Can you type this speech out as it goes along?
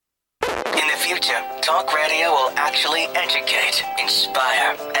future, talk radio will actually educate,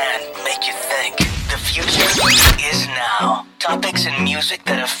 inspire, and make you think. The future is now. Topics and music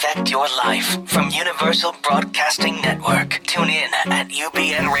that affect your life from Universal Broadcasting Network. Tune in at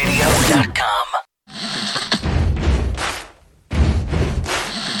ubnradio.com.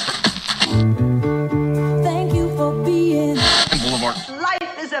 Thank you for being Boulevard.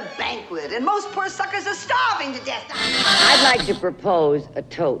 Life is a banquet, and most poor suckers are starving to death. I'd like to propose a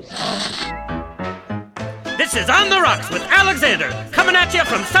toast. This is On the Rocks with Alexander, coming at you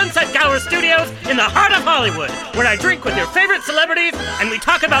from Sunset Gower Studios in the heart of Hollywood, where I drink with your favorite celebrities and we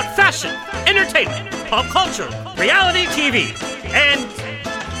talk about fashion, entertainment, pop culture, reality TV, and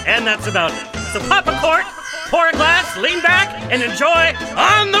that's about it. So pop a cork, pour a glass, lean back, and enjoy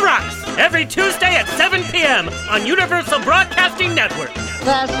On the Rocks every Tuesday at 7 p.m. on Universal Broadcasting Network.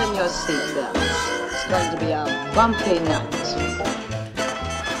 Fasten your seatbelts. It's going to be a bumpy night.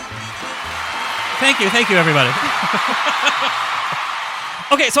 Thank you, everybody.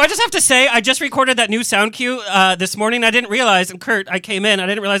 Okay, so I just have to say, I just recorded that new sound cue this morning. I didn't realize, and Kurt, I came in, I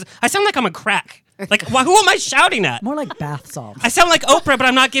didn't realize, I sound like I'm a crack. Like, who am I shouting at? More like bath salts. I sound like Oprah, but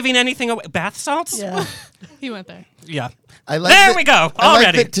I'm not giving anything away. Bath salts? Yeah. He went there. Yeah. There we go. I like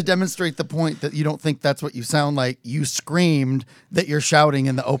Already. that to demonstrate the point that you don't think that's what you sound like. You screamed that you're shouting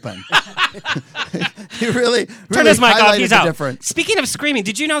in the open. You really Turn his mic off. highlighted He's the out. difference. Speaking of screaming,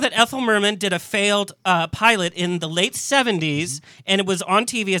 did you know that Ethel Merman did a failed pilot in the late 70s, and it was on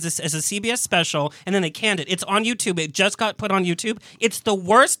TV as a CBS special, and then they canned it. It's on YouTube. It just got put on YouTube. It's the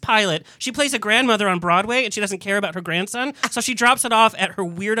worst pilot. She plays a grandmother on Broadway, and she doesn't care about her grandson, so she drops it off at her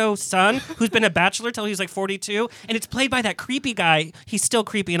weirdo son, who's been a bachelor till he was like 42, and it's played by that creepy guy. He's still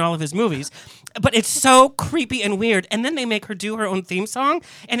creepy in all of his movies. But it's so creepy and weird. And then they make her do her own theme song,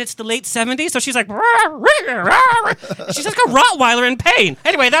 and it's the late 70s, so she's like, she's like a Rottweiler in pain.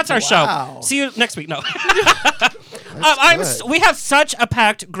 Anyway, that's our show. See you next week. No. We have such a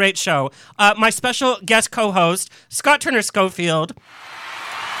packed, great show. My special guest co-host, Scott Turner Schofield.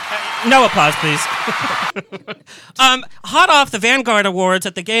 No applause, please. Hot off the Vanguard Awards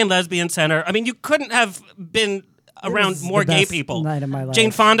at the Gay and Lesbian Center. I mean, you couldn't have been around more gay people. Night of my life.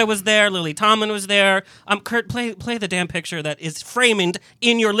 Jane Fonda was there. Lily Tomlin was there. Kurt, play the damn picture that is framed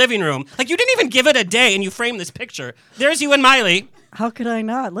in your living room. Like, you didn't even give it a day, and you framed this picture. There's you and Miley. How could I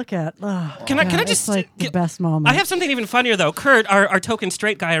not look at? Can I just it's like the best moment? I have something even funnier though. Kurt, our token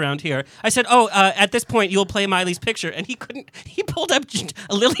straight guy around here. I said, at this point you'll play Miley's picture, and he couldn't. He pulled up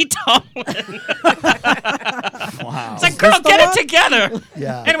Lily Tomlin. Wow. It's like, girl, get it together.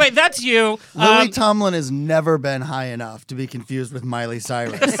 Yeah. Anyway, that's you. Lily Tomlin has never been high enough to be confused with Miley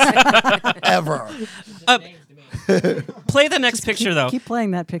Cyrus. Ever. Play the next picture, though. Keep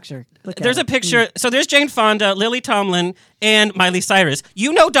playing that picture. There's a picture. So there's Jane Fonda, Lily Tomlin, and Miley Cyrus.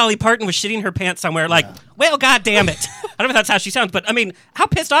 You know Dolly Parton was shitting her pants somewhere. Like, well, God damn it. I don't know if that's how she sounds, but I mean, how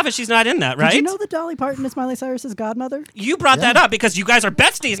pissed off is she's not in that, right? Did you know that Dolly Parton is Miley Cyrus's godmother? You brought that up because you guys are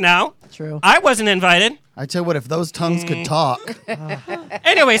besties now. True. I wasn't invited. I tell you what, if those tongues could talk.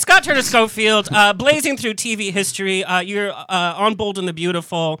 Anyway, Scott Turner Schofield, blazing through TV history. You're on Bold and the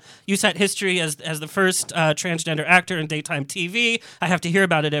Beautiful. You set history as the first transgender actor in daytime TV. I have to hear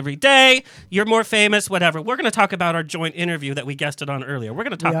about it every day. You're more famous, whatever. We're going to talk about our joint interview that we guested on earlier. We're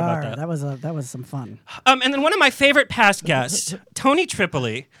going to talk about that. That was some fun. And then one of my favorite past guests, Tony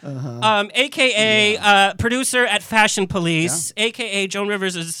Tripoli, a.k.a. Producer at Fashion Police, a.k.a. Joan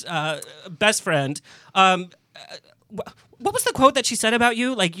Rivers' best friend. What was the quote that she said about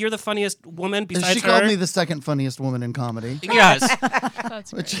you? Like, you're the funniest woman besides her? She called me the second funniest woman in comedy. Yes.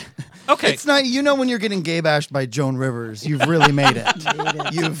 That's great. Okay. It's not, you know, when you're getting gay bashed by Joan Rivers, you've really made it. Look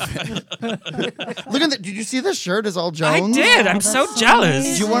at that. Did you see this shirt is all Jones? I did. I'm so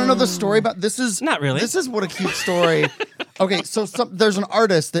jealous. Do you want to know the story about this? Is not really. This is what a cute story. Okay, so there's an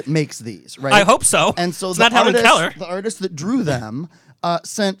artist that makes these, right? I hope so. And so it's not Helen Keller. The artist that drew them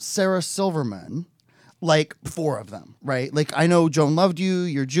sent Sarah Silverman like 4 of them, right? Like, I know Joan loved you,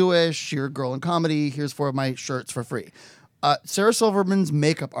 you're Jewish, you're a girl in comedy, here's 4 of my shirts for free. Sarah Silverman's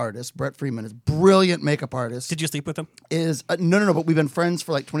makeup artist, Brett Freeman, is brilliant makeup artist. Did you sleep with him? Is no, but we've been friends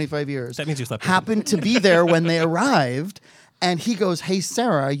for like 25 years. That means you slept with Happened to be there when they arrived, and he goes, "Hey,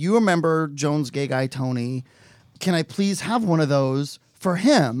 Sarah, you remember Joan's gay guy, Tony? Can I please have one of those for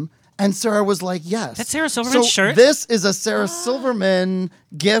him?" And Sarah was like, yes. That's Sarah Silverman's shirt? This is a Sarah Silverman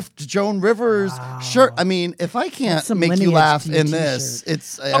gift, Joan Rivers shirt. I mean, if I can't make you laugh in this,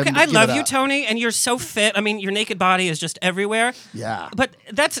 it's... Okay, I love you, Tony, and you're so fit. I mean, your naked body is just everywhere. Yeah. But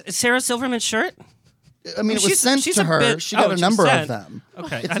that's Sarah Silverman's shirt? I mean, it was sent she's to a her. bit- she got oh, a she number sent. of them.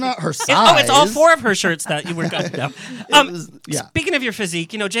 Okay. It's not her size. It's all 4 of her shirts that you were going to yeah. Speaking of your physique,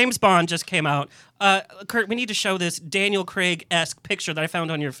 James Bond just came out. Kurt, we need to show this Daniel Craig-esque picture that I found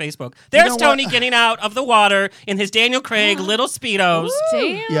on your Facebook. There's Tony getting out of the water in his Daniel Craig little Speedos.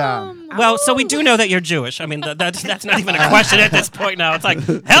 Damn. Yeah. Well, so we do know that you're Jewish. I mean, that's not even a question at this point now. It's like,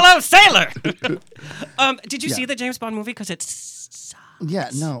 hello, sailor! Did you see the James Bond movie? Because it's...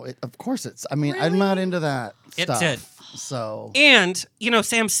 Yeah, no, of course it's. I mean, I'm not into that stuff. did. So. And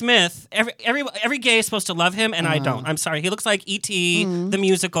Sam Smith. Every gay is supposed to love him, and I don't. I'm sorry. He looks like E.T. the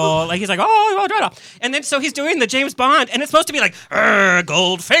musical. Like he's like, and then so he's doing the James Bond, and it's supposed to be like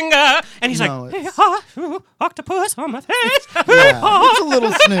Goldfinger, and he's No, like, octopus on my face. It's a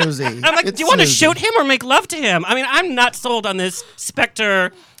little snoozy. I'm like, It's do you want to snoozy. shoot him or make love to him? I mean, I'm not sold on this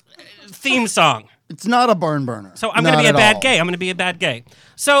Spectre theme song. It's not a barn burner. So I'm going to be a Not bad at gay. all. I'm going to be a bad gay.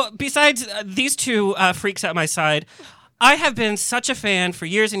 So besides these two freaks at my side, I have been such a fan for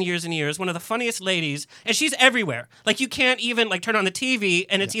years and years and years. One of the funniest ladies, and she's everywhere. Like you can't even turn on the TV,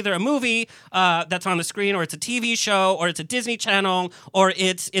 and it's either a movie that's on the screen, or it's a TV show, or it's a Disney Channel, or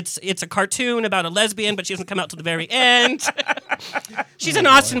it's a cartoon about a lesbian, but she doesn't come out till the very end. She's in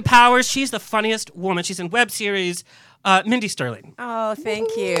Austin Powers. She's the funniest woman. She's in web series. Mindy Sterling. Oh, thank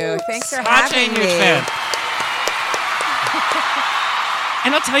you. Thanks for Such a having huge me. fan.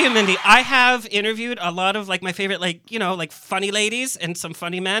 And I'll tell you, Mindy, I have interviewed a lot of my favorite, funny ladies and some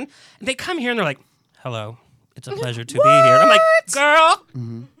funny men. And they come here and they're like, hello, it's a pleasure to be here. I'm like, girl,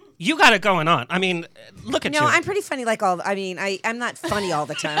 you got it going on. I mean, look at you. No, I'm pretty funny I'm not funny all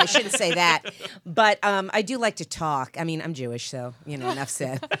the time. I shouldn't say that. But I do like to talk. I mean, I'm Jewish, so, enough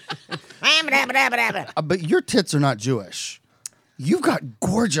said. But your tits are not Jewish. You've got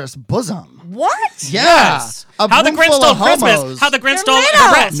gorgeous bosom. What? Yeah. Yes. A How the room Grinch full stole of Christmas. homos. How the Grinch They're stole little.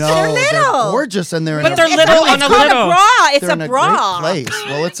 the rest. No, They're little. they're gorgeous and they're But in they're a little great on a It's called little. a bra. It's They're a in a bra. great place.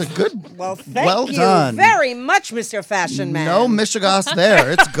 Well, it's a good. Well, thank you done. very much, Mr. Fashion Man. No Michigas there.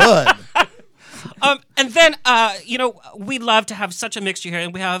 It's good. And then, we love to have such a mixture here,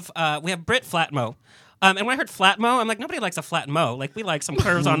 and we have Britt Flatmo. And when I heard Flatmo, I'm like, nobody likes a flat mo. Like, we like some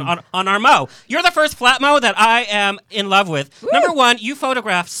curves on our mo. You're the first Flatmo that I am in love with. Woo. Number one, you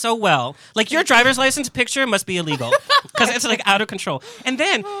photograph so well. Like, your driver's license picture must be illegal because it's, out of control. And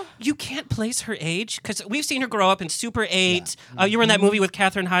then, you can't place her age because we've seen her grow up in Super 8. Yeah. You were in that movie with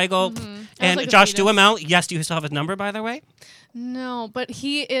Katherine Heigl and Josh Duhamel. Yes, do you still have his number, by the way? No, but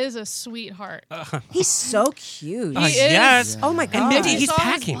he is a sweetheart. He's so cute. He is. Yes. Oh, my God. And Mindy, he's Saw his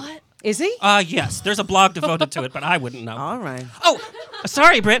packing. butt. Is he? Yes. There's a blog devoted to it, but I wouldn't know. All right. Oh,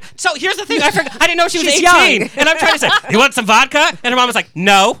 sorry, Britt. So here's the thing. I forgot. I didn't know she was She's 18. young. And I'm trying to say, you want some vodka? And her mom was like,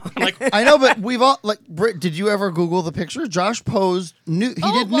 no. I'm like, I know, but we've all Britt. Did you ever Google the picture? Josh posed. He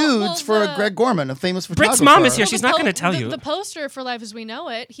did nudes for Greg Gorman, a famous photographer. Britt's mom is here. Well, She's the not going to tell you. The poster for Life as We Know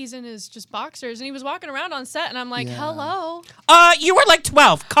It, he's in his just boxers, and he was walking around on set, and I'm like, hello. You were like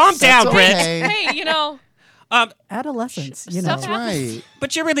 12. Calm down, okay. Britt. Hey, Adolescence, Stuff That's happens. right.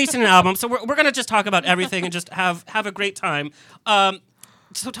 But you're releasing an album, so we're going to just talk about everything and just have a great time.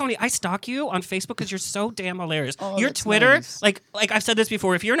 So Tony, I stalk you on Facebook because you're so damn hilarious. Oh, your that's Twitter, nice. like I've said this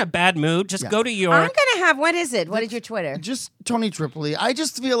before, if you're in a bad mood, just go to your. I'm going to have, what is it? What is your Twitter? Just Tony Tripoli. I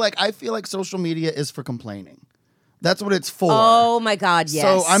feel like social media is for complaining. That's what it's for. Oh, my God, yes.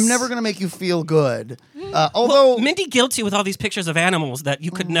 So I'm never going to make you feel good. Although Mindy guilts you with all these pictures of animals that you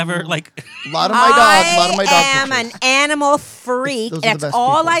could never like. a lot of my dog I am pictures. an animal freak. Those are the That's best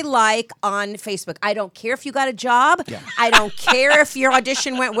all people. I like on Facebook. I don't care if you got a job. Yeah. I don't care if your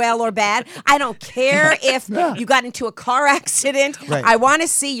audition went well or bad. I don't care if you got into a car accident. Right. I want to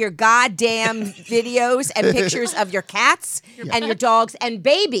see your goddamn videos and pictures of your cats and your dogs and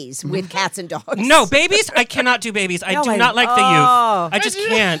babies with cats and dogs. No, babies, I cannot do babies. I No, do I- not like the Oh. youth. I just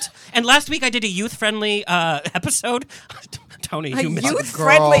can't. And last week I did a youth-friendly episode. Tony, A you missed it.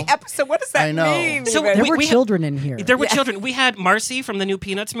 youth-friendly Girl. episode. What does that I know. mean? So even? There we- were we- children in here. There were Yeah. children. We had Marcy from the new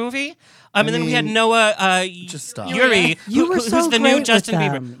Peanuts movie. And then we had Noah Just stop. Yuri, You were who's so the great new Justin with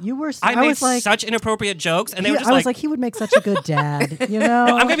Bieber. them. You were. I I made was like, such inappropriate jokes, and they he- were just I was like, he would make such a good dad. You know.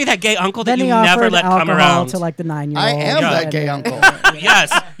 I'm gonna be that gay uncle that Then you he never offered let come alcohol around. to like the 9-year-old. I am Yeah. that gay uncle.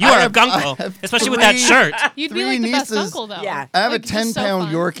 Yes, you I are a have- gunkle, I have especially with that three- shirt. You'd be Three like the best nieces. uncle, though. Yeah. I have Like, a just so 10-pound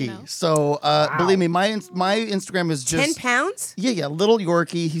fun, Yorkie. you know? So believe me, my Instagram is just 10 pounds? Yeah, little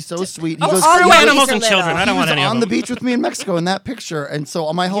Yorkie. He's so sweet. He Oh, goes all screw Yorkies animals are and little. children. I He don't was want any on of the them. beach with me in Mexico in that picture, and so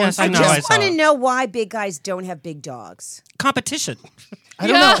on my whole Yes, I Instagram. know, I I want to saw. know why big guys don't have big dogs. Competition. I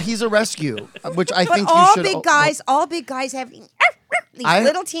don't Yeah. know. He's a rescue, which I But think you all should. big guys, all big guys have. These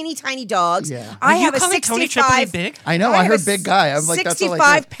little teeny tiny dogs. Yeah. I Are you have a calling Tony Tripoli 65. big? I know. I heard big guy. I'm like, that's all I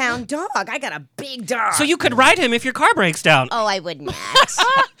heard. 65-pound dog. I got a big dog. So you could ride him if your car breaks down. Oh, I would not.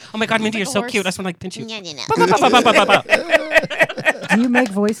 Oh my God, Mindy, you're a so horse. cute. I just want to like pinch you. Do you make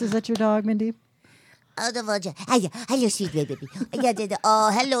voices at your dog, Mindy? Hello, sweet baby.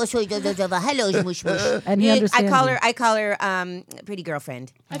 Oh, hello, sweet baby. Hello, smush, smush. And he understands you. I call her pretty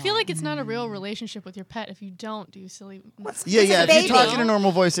girlfriend. I feel like it's not a real relationship with your pet if you don't do silly. Yeah. If baby. you talk in a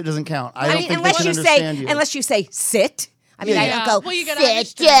normal voice, it doesn't count. I don't think they unless can you understand say you. unless you say sit. I mean, Yeah. I Yeah. don't go. Well, you gotta Sit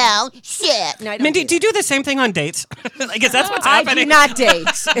understand. down, sit. No, I don't Mindy, do do you do the same thing on dates? I guess that's what's I happening. do not date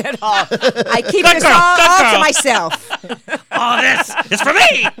at all. I keep Good this girl, all good to girl. myself. Oh, this is for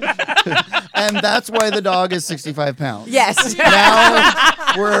me. And that's why the dog is 65 pounds. Yes. Now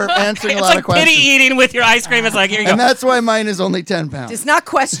we're answering a It's lot like of questions. pity eating with your ice cream. It's like, here you And go. that's why mine is only 10 pounds. Does not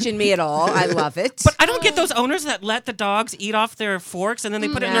question me at all. I love it. But I don't get those owners that let the dogs eat off their forks and then they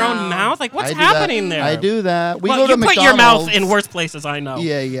put it in their own No. mouth. Like, what's I do happening that. there? I do that. We Well, go to you put McDonald's. your mouth in worse places, I know.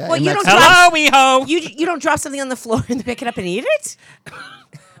 Yeah. Well, in you don't Mexico. Hello, wee-ho. you don't drop something on the floor and pick it up and eat it?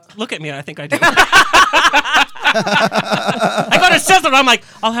 Look at me, I think I do. I go to Sizzler, I'm like,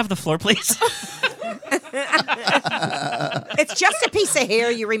 I'll have the floor, please. It's just a piece of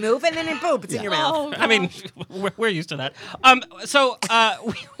hair you remove and then it boom, it's in your mouth. Oh, I mean, we're used to that.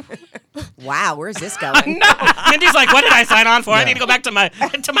 Wow, where's this going? No, Mindy's like, what did I sign on for? I need to go back to my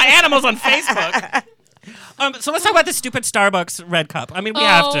animals on Facebook. So let's talk about this stupid Starbucks red cup. I mean, we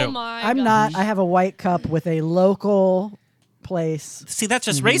have to. My I'm gosh. not. I have a white cup with a local place. See, that's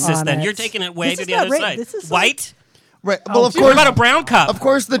just racist. On Then it. you're taking it way This to is the not other ra- side. this is White. Right. Well, of What course. about a brown cup? Of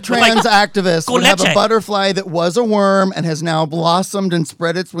course, the like, trans activist con would have a leche. butterfly that was a worm and has now blossomed and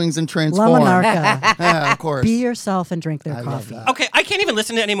spread its wings and La transformed. Monarca. Yeah, of course. Be yourself and drink their love coffee. that. Okay, I can't even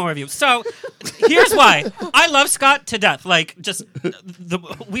listen to any more of you. So here's why. I love Scott to death. Like, just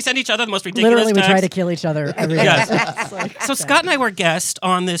we send each other the most ridiculous Literally, we try texts. to kill each other every day. Yes. So Scott and I were guests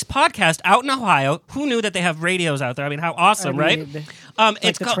on this podcast out in Ohio. Who knew that they have radios out there? I mean, how awesome, right? Like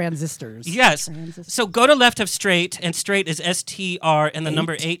It's the called transistors. Yes. Transistors. So go to Left of Straight, and straight is STR and the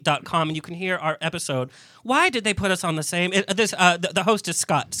number 8.com, and you can hear our episode. Why did they put us on the same? The host is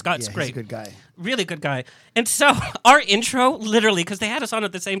Scott. Scott's Yeah, great. he's a good guy. Really good guy. And so our intro, literally, because they had us on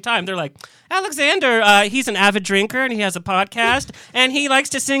at the same time, they're like, Alexander, he's an avid drinker and he has a podcast and he likes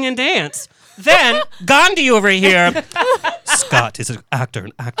to sing and dance. Then Gandhi over here, Scott is an actor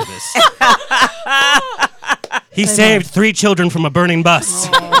and activist. He saved 3 children from a burning bus.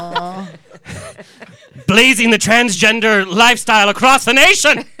 Blazing the transgender lifestyle across the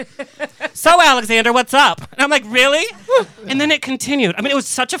nation. So, Alexander, what's up? And I'm like, really? And then it continued. I mean, it was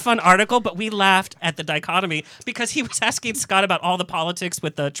such a fun article, but we laughed at the dichotomy because he was asking Scott about all the politics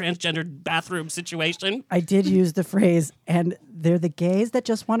with the transgender bathroom situation. I did use the phrase, and they're the gays that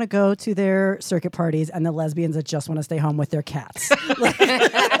just want to go to their circuit parties and the lesbians that just want to stay home with their cats.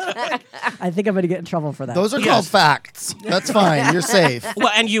 I think I'm going to get in trouble for that. Those are called facts. That's fine. You're safe.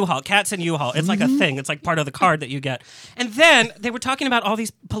 Well, and U-Haul, cats and U-Haul. It's like a thing. It's like part of the card that you get. And then they were talking about all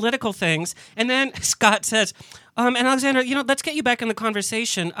these political things. And then Scott says, and Alexander, let's get you back in the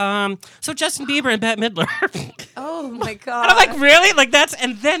conversation. So Justin Bieber and Bette Midler. Oh my God. And I'm like, really? Like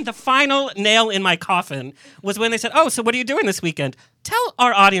and then the final nail in my coffin was when they said, oh, so what are you doing this weekend? Tell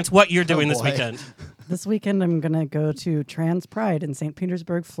our audience what you're doing this boy. weekend. This weekend, I'm going to go to Trans Pride in St.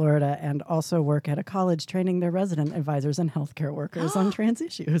 Petersburg, Florida, and also work at a college training their resident advisors and healthcare workers on trans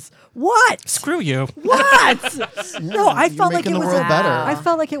issues. What? Screw you. What? No, I You're felt like making it the was world better. I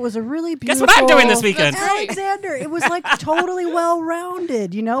felt like it was a really Guess beautiful. what I'm doing this weekend? Alexander, it was like totally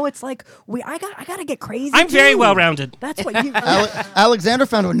well-rounded. It's like I got to get crazy. I'm very too. well-rounded. That's what you. Alexander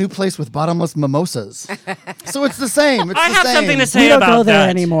found a new place with bottomless mimosas. So it's the same. It's I the have same. something to we say don't about go there that.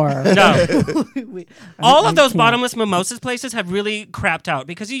 anymore. No. All I of those can't. bottomless mimosas places have really crapped out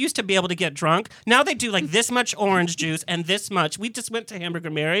because you used to be able to get drunk. Now they do like this much orange juice and this much. We just went to Hamburger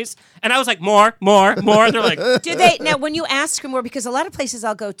Mary's and I was like, more. They're like, Do they now? When you ask for more, because a lot of places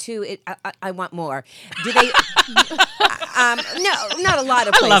I'll go to, I want more. Do they? No, not a lot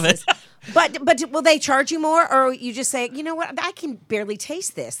of places. I love it. But will they charge you more, or you just say, you know what, I can barely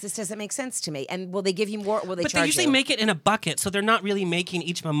taste this. This doesn't make sense to me. And will they give you more, or will they but charge they usually you? make it in a bucket, so they're not really making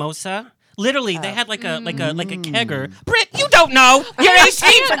each mimosa. Literally, they had like a kegger. Britt, you don't know. You're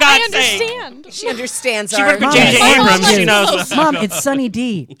 18, for God's sake. I understand. She understands. She our- worked with Mom, J.J. my mom Abrams. is- She knows what Mom, it's Sunny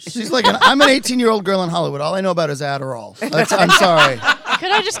D. She's like, I'm an 18-year-old girl in Hollywood. All I know about is Adderall. I'm sorry.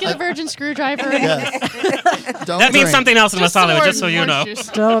 Could I just get a virgin screwdriver? Yes. Don't That means drink. something else in West Hollywood, just so you know. orange juice.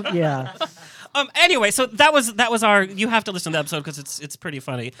 So yeah. Anyway, so that was our. You have to listen to the episode because it's pretty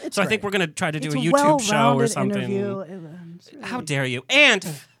funny. I think we're gonna try to do It's a a YouTube show or well-rounded something. interview. How dare you? And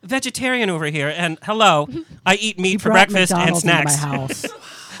vegetarian over here. And hello, I eat meat for brought breakfast and McDonald's into snacks. my house.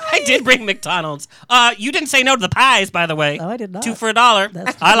 I did bring McDonald's. You didn't say no to the pies, by the way. Oh, I did not. 2 for $1.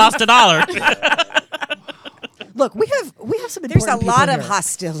 That's I lost $1. Look, we have some. There's a important lot people of here.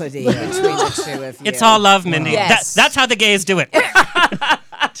 hostility between the two of you. It's all love, Mindy. Yes. That's how the gays do it.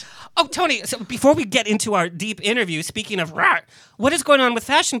 Oh, Tony, so before we get into our deep interview, speaking of what is going on with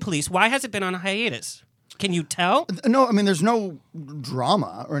Fashion Police? Why has it been on a hiatus? Can you tell? No, I mean, there's no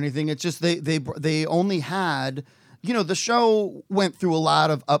drama or anything. It's just they only had. The show went through a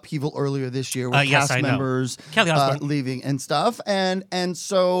lot of upheaval earlier this year with yes, cast I know. members Kelly Osbourne. leaving and stuff, and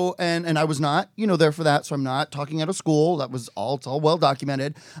so I was not there for that, so I'm not talking out of school. That was it's all well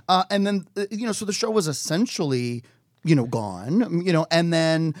documented, and then so the show was essentially gone, and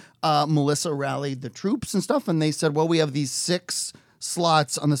then Melissa rallied the troops and stuff, and they said, well, we have these 6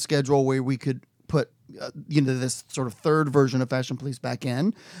 slots on the schedule where we could put this sort of third version of Fashion Police back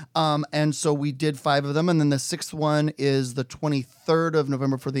in. And so we did 5 of them. And then the 6th one is the 23rd of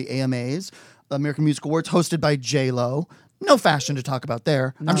November for the AMAs, American Music Awards, hosted by J-Lo. No fashion to talk about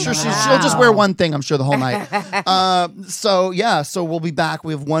there. I'm sure she'll just wear one thing, I'm sure, the whole night. So we'll be back.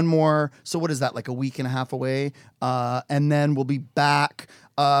 We have one more. So what is that, like a week and a half away? And then we'll be back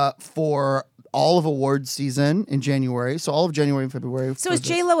for all of awards season in January. So all of January and February. So is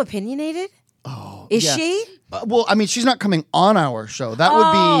J-Lo opinionated? Oh, is yeah. she? Well, I mean, she's not coming on our show. That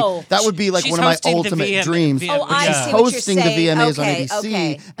would be like She's one of my hosting the ultimate dreams. Oh, I She's see what you're hosting the saying. VMAs on Okay, ABC,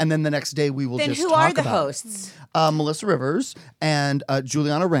 okay. and then the next day we will Then just who talk are the about it. hosts? Melissa Rivers and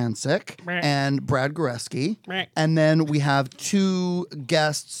Juliana Rancic and Brad Goreski. And then we have 2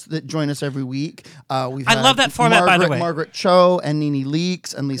 guests that join us every week. I love that format, by the way. Margaret Cho and Nene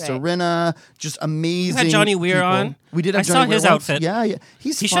Leakes and Lisa Great. Rinna. Just amazing. You had Johnny Weir people. on. We did have I Johnny saw Weir his once. outfit. Yeah.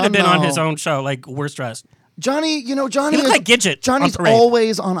 He He should have been on his own show, like worst dressed. Johnny, Johnny He looked is like Gidget on Johnny's Parade.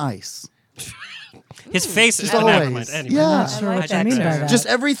 always on ice. His face is Just never always. mind. Anyway. Yeah. Not sure what you mean by that. Just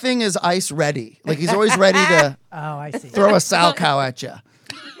everything is ice ready. Like he's always ready to Oh, I see. throw a sow cow at you.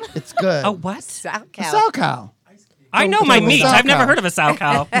 It's good. A what? Sow A sow cow. I know my meat. sow I've never cow. heard of a sow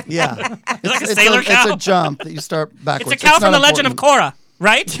cow. Yeah. like a sailor cow? It's a jump that you start It's backwards. a cow from not the Legend of important. Korra,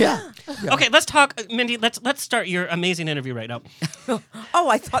 right? Yeah. Okay, let's talk, Mindy. Let's start your amazing interview right now. Oh,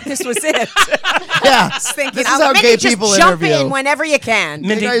 I thought this was it. Yeah. Thinking, This is how maybe gay just people jump interview. in whenever you can.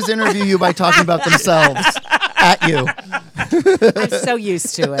 You guys interview you by talking about themselves at you. I'm so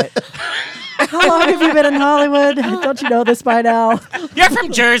used to it. How long have you been in Hollywood? Don't you know this by now? You're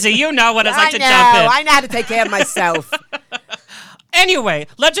from Jersey. You know what it's like to jump in. I know how to take care of myself. Anyway,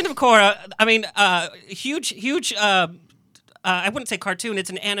 Legend of Korra. I mean, huge. I wouldn't say cartoon.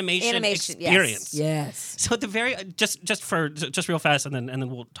 It's an animation experience. Yes. So at the very just real fast, and then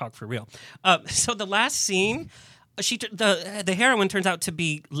we'll talk for real. So the last scene. The heroine turns out to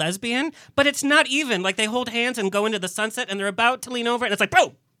be lesbian, but it's not even. Like they hold hands and go into the sunset, and they're about to lean over, and it's like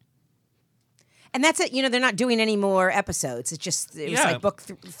boom. And that's it. They're not doing any more episodes. It was like book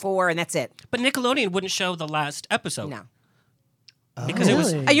 4, and that's it. But Nickelodeon wouldn't show the last episode. No. Because it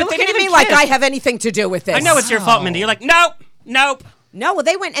was. Really? Are you but they looking at didn't me like kiss. I have anything to do with this? I know it's your fault, Mindy. You're like, nope. No, well,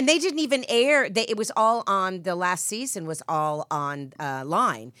 they went and they didn't even air. It was all on the last season. Was all on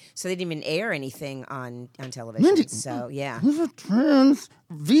line, so they didn't even air anything on television. Mindy, so yeah. There's a trans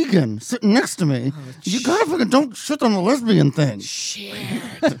vegan sitting next to me. You gotta fucking don't shit on the lesbian thing.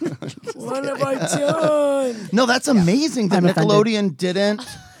 What have I done? No, that's amazing that I'm offended. Nickelodeon didn't.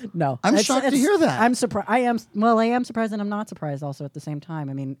 No. I'm shocked to hear that. I'm surprised. I am surprised and I'm not surprised also at the same time.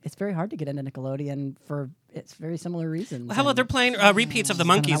 I mean, it's very hard to get into Nickelodeon for it's very similar reasons. Well, hello, and they're playing repeats of the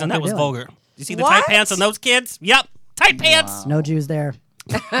Monkeys, what and that they're was doing. vulgar. You see the What? tight pants on those kids? Yep, tight pants. no Jews there.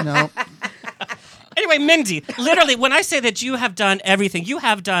 No. Anyway, Mindy, literally, when I say that you have done everything, you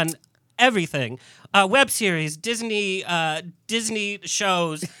have done everything. Web series, Disney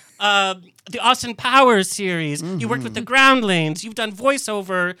shows, the Austin Powers series. You worked with the Groundlings. You've done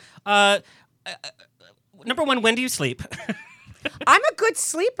voiceover. Number one, when do you sleep? I'm a good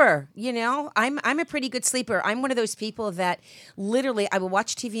sleeper, I'm a pretty good sleeper. I'm one of those people that literally I will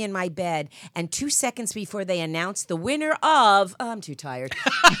watch TV in my bed, and 2 seconds before they announce the winner of, I'm too tired.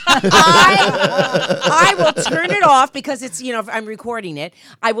 I will turn it off because it's, if I'm recording it,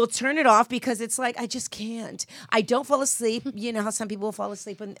 I will turn it off because it's like I just can't. I don't fall asleep. You know how some people fall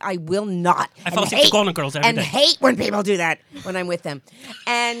asleep, and I will not. I fall asleep to Golden Girls every day. hate when people do that when I'm with them.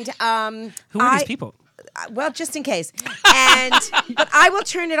 And Who are these people? Well, just in case, but I will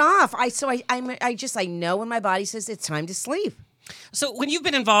turn it off. I know when my body says it's time to sleep. So when you've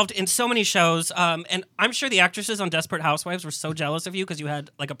been involved in so many shows, and I'm sure the actresses on Desperate Housewives were so jealous of you because you had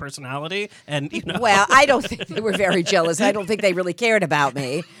like a personality, and you know. Well, I don't think they were very jealous. I don't think they really cared about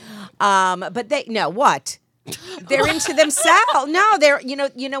me. But what? They're into themselves. No, they're you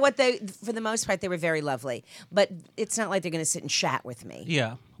know what they for the most part they were very lovely. But it's not like they're going to sit and chat with me.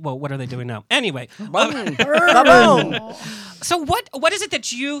 Yeah. Well, what are they doing now? Anyway. So what is it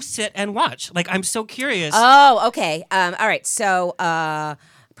that you sit and watch? Like, I'm so curious. Oh, okay. All right. So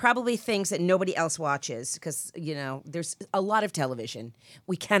probably things that nobody else watches because there's a lot of television.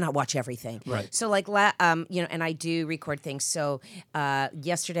 We cannot watch everything. Right. So like and I do record things. So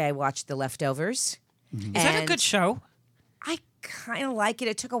yesterday I watched The Leftovers. Is that a good show? I kind of like it.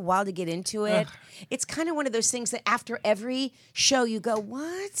 It took a while to get into it. It's kind of one of those things that after every show you go,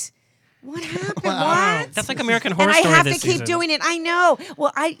 what? What happened? What? That's like American Horror and Story. I have this to keep season. doing it. I know.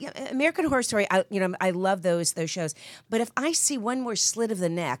 Well, American Horror Story. I love those shows. But if I see one more slit of the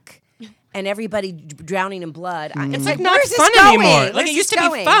neck and everybody drowning in blood, It's like not where's this fun going? anymore. Where's Like it this used to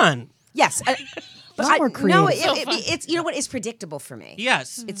going? be fun. Yes. But more no, creative. it's you know what? It's predictable for me.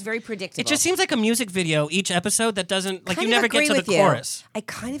 Yes. It's very predictable. It just seems like a music video each episode that doesn't like Kind you of never get agree to the with you. chorus. I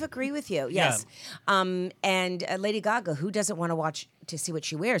kind of agree with you. Yes. And Lady Gaga, who doesn't want to watch to see what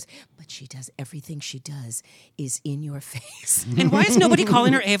she wears, but she does everything she does is in your face. And why is nobody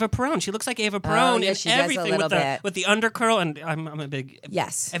calling her Ava Perón? She looks like Ava Perón yeah, in she does a everything little bit. with the undercurl, and I'm a big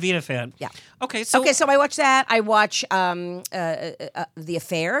Evita fan. Yeah. Okay, so I watch that. I watch The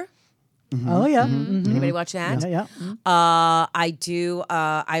Affair. Oh yeah. Anybody watch that? Yeah. I do.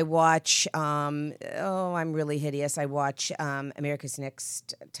 I watch. I'm really hideous. I watch America's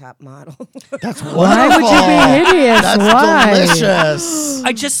Next Top Model. That's wonderful. Why would you be hideous? That's Why? delicious.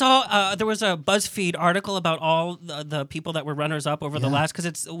 I just saw there was a BuzzFeed article about all the people that were runners up over the last because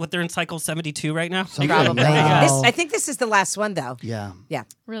it's they're in cycle 72 right now. Probably. Wow. I think this is the last one, though. Yeah. Yeah.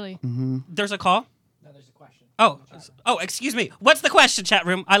 Really? There's a call. Oh, excuse me. What's the question, chat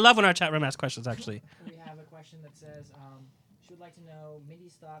room? I love when our chat room asks questions, actually. We have a question that says, she would like to know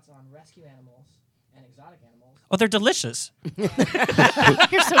Mindy's thoughts on rescue animals and exotic animals. Oh, they're delicious.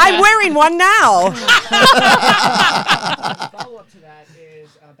 I'm wearing one now. Follow-up to that is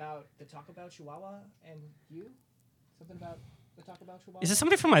about the Taco Bell Chihuahua and you? Something about the Taco Bell Chihuahua? Is this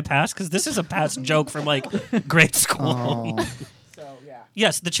somebody from my past? Because this is a past joke from like grade school. So, yeah.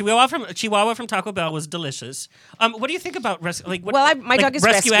 Yes, the Chihuahua from Taco Bell was delicious. What do you think about My dog is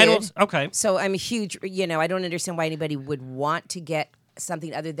rescued. animals? Okay. So I'm a huge, I don't understand why anybody would want to get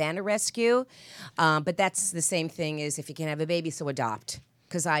something other than a rescue. But that's the same thing as if you can't have a baby, so adopt.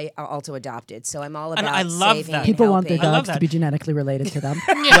 Because I also adopted, so I'm all about I love saving that. and People want their helping. dogs to be genetically related to them.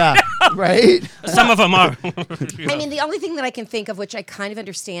 Yeah. Right? Some of them are. I mean, the only thing that I can think of, which I kind of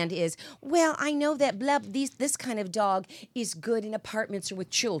understand, is, well, I know that this kind of dog is good in apartments or with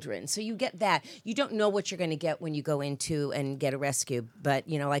children. So you get that. You don't know what you're going to get when you go into and get a rescue. But,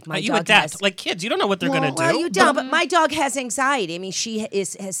 like my you dog adapt. has... Like kids, you don't know what they're going to do. Well, you don't, but my dog has anxiety. I mean, she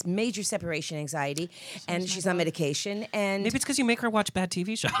has major separation anxiety, and she's on medication. And Maybe it's because you make her watch bad TV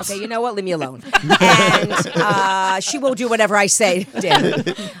shows. okay, you know what? Leave me alone. And she will do whatever I say, Dan.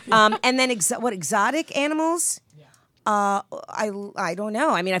 And then exotic animals? I don't know.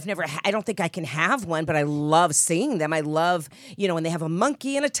 I mean, I don't think I can have one, but I love seeing them. I love, when they have a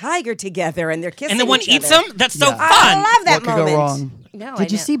monkey and a tiger together and they're kissing And the one each eats other. them? That's so fun. I love that What could moment. go wrong? No,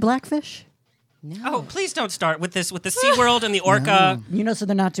 Did you see Blackfish? No. Oh, please don't start with this with the SeaWorld and the orca. So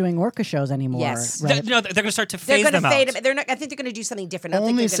they're not doing orca shows anymore. Yes. Right? No, they're going to start to They're phase going them to out. fade them. They're not. I think they're going to do something different. I don't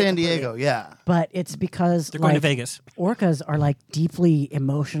think Only they're gonna San completely- Diego, yeah. But it's because They're going to Vegas. Orcas are like deeply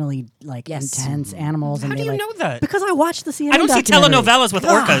emotionally Yes. intense animals. How and do they you know that? Because I watched the CNN I don't see documentary. telenovelas with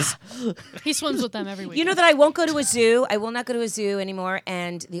orcas. He swims with them every week. You know that I won't go to a zoo. I will not go to a zoo anymore.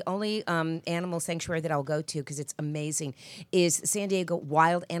 And the only animal sanctuary that I'll go to, because it's amazing, is San Diego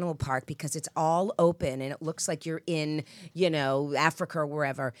Wild Animal Park, because it's all open and it looks like you're in, Africa or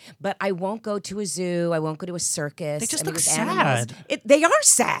wherever. But I won't go to a zoo. I won't go to a circus. They just I mean, look with animals. sad. They are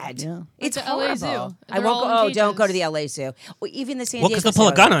sad. Yeah. It's Like the LA Zoo. horrible. I They're won't all go. in Oh, don't go to cages. the LA Zoo. Well, even the San Well, Diego because they'll pull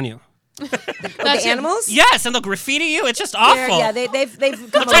a Zoo. gun on you. The animals? Yes, and they'll graffiti you. It's just awful. Yeah, they've come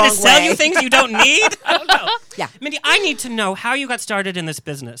They'll a try long to sell way. you things you don't need. I don't know. Yeah. Mindy, I need to know how you got started in this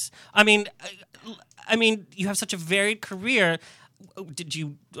business. I mean, you have such a varied career. Did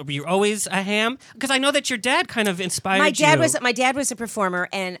you were you always a ham? Because I know that your dad kind of inspired My you. dad was a performer,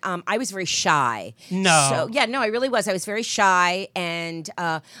 and I was very shy. No. So yeah, no, I really was. I was very shy, and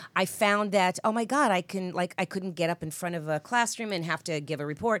I found that oh my God, I couldn't get up in front of a classroom and have to give a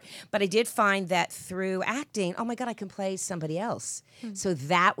report. But I did find that through acting, oh my God, I can play somebody else. So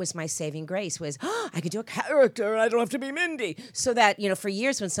that was my saving grace. Was I could do a character, and I don't have to be Mindy. So that for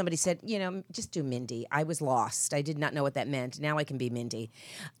years when somebody said just do Mindy, I was lost. I did not know what that meant. Now I can be Mindy.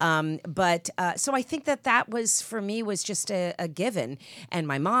 So I think that was for me was just a given. And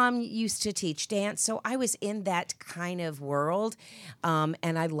my mom used to teach dance, so I was in that kind of world, and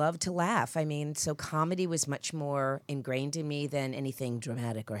I loved to laugh. I mean, so comedy was much more ingrained in me than anything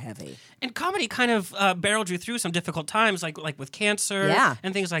dramatic or heavy. And comedy kind of barreled you through some difficult times, like with cancer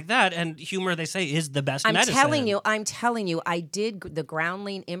and things like that. And humor, they say, is the best medicine. I'm telling you, I did the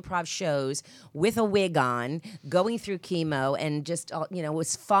Groundling improv shows with a wig on, going through chemo, and just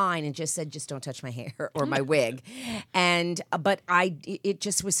was fine, and just said, just don't touch my hair or my wig, but it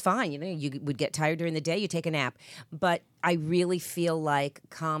just was fine. You would get tired during the day, you take a nap, but I really feel like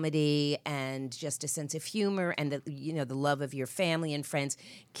comedy and just a sense of humor and the love of your family and friends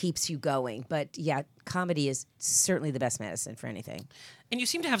keeps you going. But yeah, comedy is certainly the best medicine for anything. And you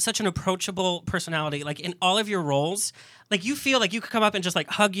seem to have such an approachable personality. Like in all of your roles, like you feel like you could come up and just like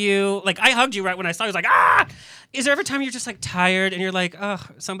hug you. Like I hugged you right when I saw you. I was like, ah! Is there ever time you're just like tired and you're like, oh,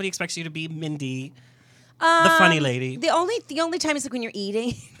 somebody expects you to be Mindy? The funny lady. The only time is like when you're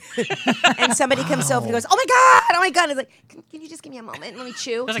eating and somebody comes over and goes, oh my God. It's like, can you just give me a moment? Let me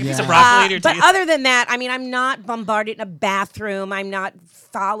chew. There's like a piece of broccoli in your but teeth. other than that, I mean, I'm not bombarded in a bathroom. I'm not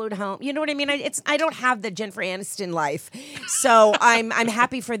followed home. You know what I mean? I don't have the Jennifer Aniston life. So I'm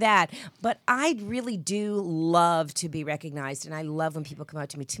happy for that. But I really do love to be recognized, and I love when people come out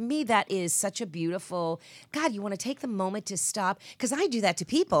to me. To me, that is such a beautiful, God, you want to take the moment to stop, because I do that to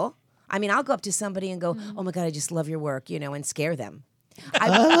people. I mean, I'll go up to somebody and go, oh my God, I just love your work, and scare them. I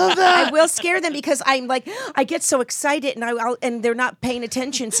love that. I will scare them because I'm like, I get so excited and they're not paying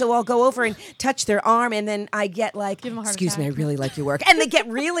attention. So I'll go over and touch their arm, and then I get like, excuse me, I really like your work. And they get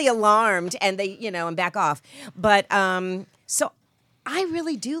really alarmed and they, and back off. But so I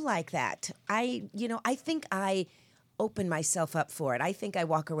really do like that. I think I open myself up for it. I think I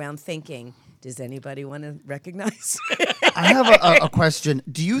walk around thinking, does anybody want to recognize me? I have a question.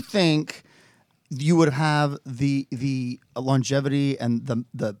 Do you think you would have the longevity and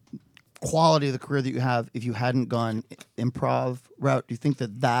the quality of the career that you have if you hadn't gone improv route? Do you think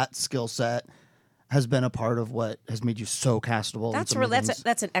that skill set has been a part of what has made you so castable?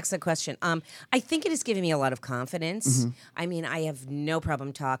 That's an excellent question. I think it has given me a lot of confidence. Mm-hmm. I mean, I have no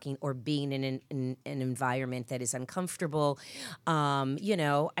problem talking or being in an environment that is uncomfortable.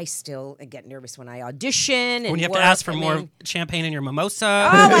 I still get nervous when I audition. When you have to ask for more champagne in your mimosa.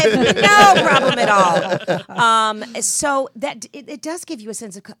 Oh, I have no problem at all. So that it does give you a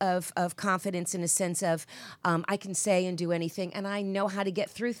sense of confidence, in a sense of I can say and do anything, and I know how to get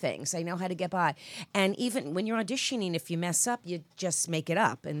through things. I know how to get by. And even when you're auditioning, if you mess up, you just make it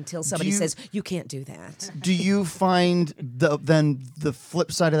up until somebody says, you can't do that. Do you find then the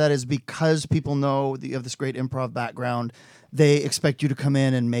flip side of that is because people know that you have this great improv background, they expect you to come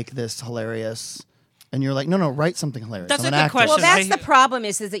in and make this hilarious? And you're like, no, write something hilarious. That's I'm a an good actor. question. Well, that's the problem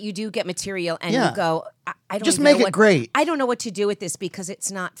is that you do get material and you go, I don't just even make know it great. I don't know what to do with this because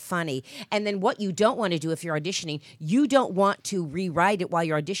it's not funny. And then what you don't want to do if you're auditioning, you don't want to rewrite it while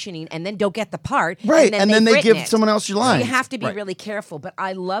you're auditioning and then don't get the part. Right, and then they give it. someone else your line. So you have to be Right. really careful. But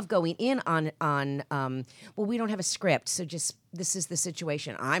I love going in on well, we don't have a script, so just this is the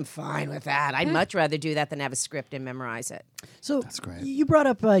situation. I'm fine with that. I'd much rather do that than have a script and memorize it. So That's great. You brought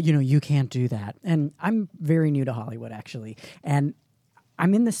up, you can't do that. And I'm very new to Hollywood, actually. And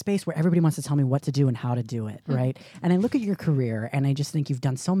I'm in the space where everybody wants to tell me what to do and how to do it, right? And I look at your career, and I just think you've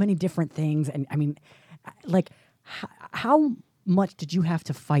done so many different things. And I mean, like, how much did you have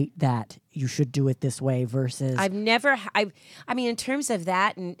to fight that you should do it this way versus... I mean, in terms of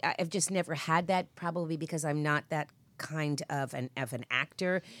that, and I've just never had that, probably because I'm not that kind of an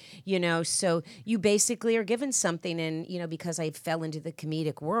actor, so you basically are given something, and because I fell into the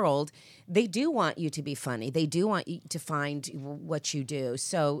comedic world, they do want you to be funny, they do want you to find what you do,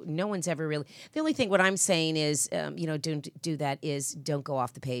 so no one's ever really, the only thing what I'm saying is don't do that, is don't go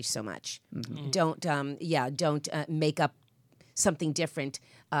off the page so much. Don't make up something different.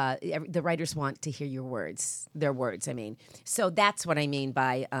 The writers want to hear their words, I mean, so that's what I mean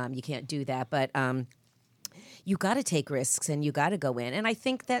by you can't do that, but you got to take risks and you got to go in. And I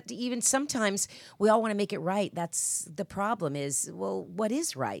think that even sometimes we all want to make it right. That's the problem is, well, what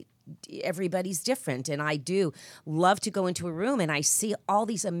is right? everybody's different, and I do love to go into a room and I see all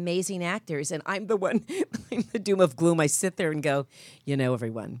these amazing actors, and I'm the one, I'm the doom of gloom. I sit there and go,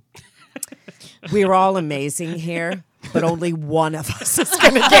 everyone, we're all amazing here, but only one of us is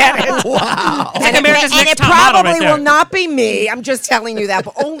going to get it. Wow. It's like America's And Next it Top Model probably right there. will not be me. I'm just telling you that.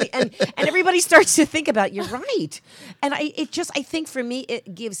 But only and everybody starts to think about, you're right. And I think for me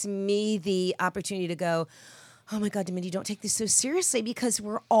it gives me the opportunity to go, oh my God, Mindy, don't take this so seriously, because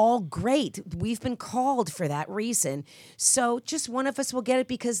we're all great. We've been called for that reason. So just one of us will get it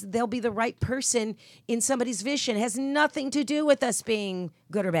because they'll be the right person in somebody's vision. It has nothing to do with us being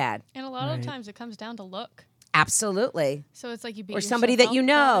good or bad. And a lot of times it comes down to look. Absolutely. So it's like you beat or somebody that yourself you up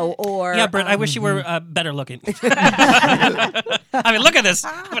know, about it. or Yeah, Britt, I wish you were better looking. I mean, look at this.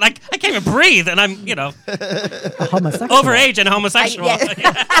 I mean, I can't even breathe, and I'm, Homosexual. overage and homosexual.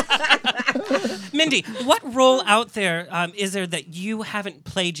 Yeah. Mindy, what role out there is there that you haven't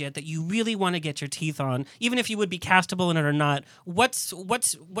played yet that you really want to get your teeth on, even if you would be castable in it or not? What's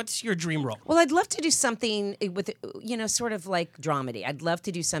your dream role? Well, I'd love to do something with, sort of like dramedy. I'd love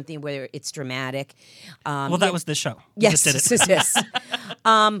to do something where it's dramatic. Well, that was the show. You Yes, just did it. yes.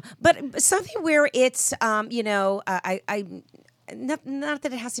 But something where it's, not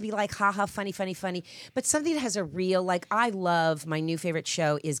that it has to be like haha funny, but something that has a real, like, I love, my new favorite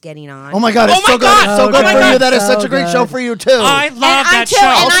show is Getting On. Oh my God, it's so good. It's so good for you. That is such a great show for you too. I love that show.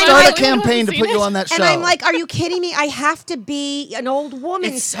 I'll start a campaign to put you on that show. And I'm like, are you kidding me? I have to be an old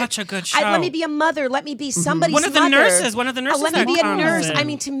woman. It's such a good show. Let me be a mother. Let me be somebody's One of the mother. nurses. One of the nurses. Let me that be a comes nurse. in. I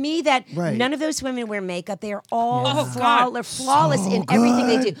mean, to me, that Right. none of those women wear makeup. They are all God. flawless in everything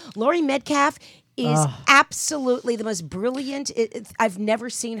they do. Laurie Metcalf is absolutely the most brilliant. I've never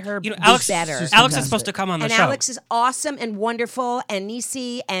seen her be Alex, better. Alex is supposed to come on the And show. Alex is awesome and wonderful, and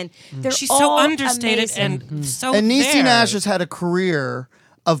Niecy, and they're She's all so understated amazing. and so And Niecy there. Nash has had a career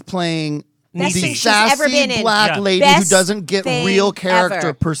of playing Best the thing she's ever sassy been in. black Yeah. lady who Best doesn't get thing real character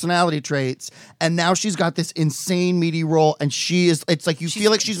ever. personality traits, and now she's got this insane meaty role, and it's like you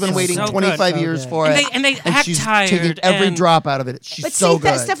feel like she's been so waiting good. 25 So years good. for And it, they act she's tired taking every and- drop out of it. She's But so see,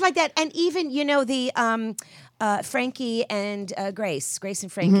 good. stuff like that, and even the Frankie and Grace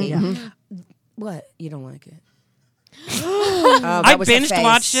and Frankie. What, you don't like it? I was the binged face.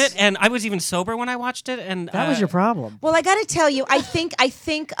 watched it, and I was even sober when I watched it. And That was your problem. Well, I got to tell you, I think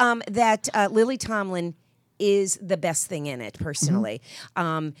that Lily Tomlin is the best thing in it personally.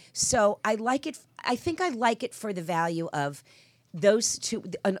 So I like it. I think I like it for the value of those two,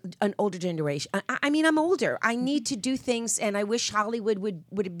 an older generation. I mean, I'm older. I need to do things, and I wish Hollywood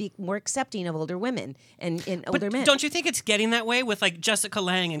would be more accepting of older women and older men. Don't you think it's getting that way with like Jessica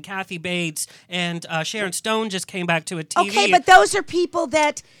Lange and Kathy Bates and Sharon Stone just came back to a TV? Okay, but those are people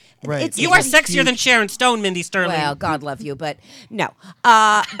that. Right. You are sexier than Sharon Stone, Mindy Sterling. Well, God love you, but no.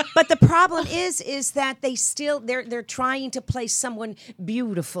 But the problem is that they're trying to play someone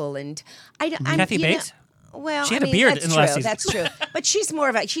beautiful, and I'm Kathy Bates? Well, She had I a mean, beard that's in the true. last season. That's true. But she's more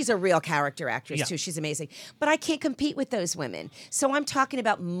of she's a real character actress Yeah. too. She's amazing. But I can't compete with those women. So I'm talking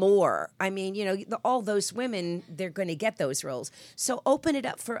about more. I mean, all those women, they're going to get those roles. So open it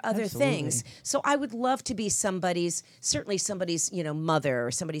up for other things. So I would love to be somebody's mother,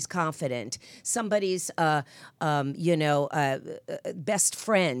 or somebody's confidant, somebody's best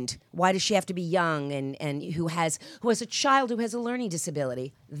friend. Why does she have to be young and who has a child who has a learning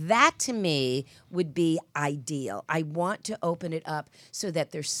disability? That to me would be ideal. I want to open it up so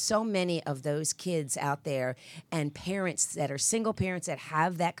that there's so many of those kids out there and parents that are single parents that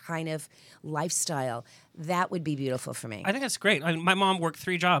have that kind of lifestyle. That would be beautiful for me. I think that's great. My mom worked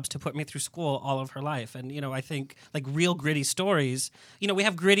 3 jobs to put me through school all of her life. And, I think like real gritty stories, we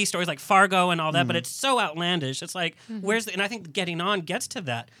have gritty stories like Fargo and all that, but it's so outlandish. It's like, and I think Getting On gets to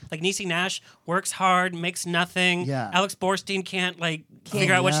that. Like Niecy Nash works hard, makes nothing. Yeah. Alex Borstein can't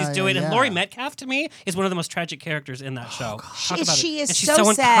figure out what she's doing. And Laurie Metcalf, to me, is one of the most tragic characters in that show. She is and she's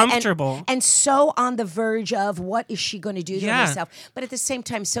so sad uncomfortable. and so on the verge of what is she going to do to Yeah. herself, but at the same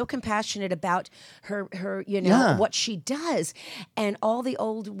time so compassionate about her Yeah. what she does. And all the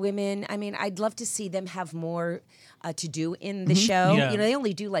old women, I mean, I'd love to see them have more to do in the show. Yeah. They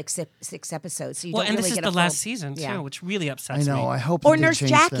only do like 6 episodes, so you Well, don't and really this is get the a last full- season too, Yeah. which really I upsets know. me. I hope. Or it did Nurse change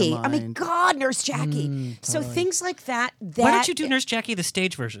Jackie. their I mean, mind. God, Nurse Jackie. So things like that. Why don't you do Nurse Jackie the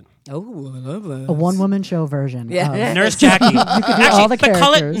stage version? Oh, I love that. A one-woman show version. Yeah. of- Nurse Jackie. You could do all the but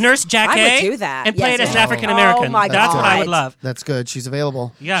call it characters. Nurse Jackie. I would do that. And play Yes, it as an yes. African American. Oh, my That's what I God. would love. That's good. She's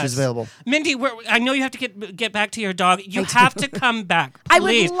available. Yes. She's available. Mindy, I know you have to get back to your dog. You have to come back. I would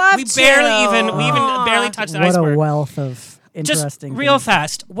Please. love we to. we even barely touched the What iceberg. a wealth of Just interesting real things.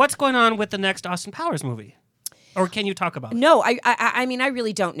 fast. What's going on with the next Austin Powers movie? Or can you talk about it? No, I mean, I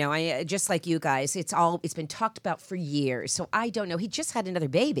really don't know. I just like you guys, it's been talked about for years, so I don't know. He just had another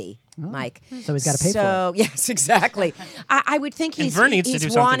baby, Mike. So he's got to pay for it. Yes, exactly. I would think And Vern needs to do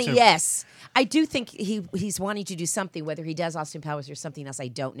something, wanting, too. yes. I do think he's wanting to do something, whether he does Austin Powers or something else, I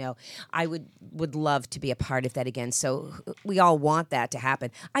don't know. I would love to be a part of that again, so we all want that to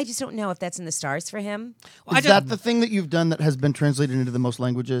happen. I just don't know if that's in the stars for him. Is that the thing that you've done that has been translated into the most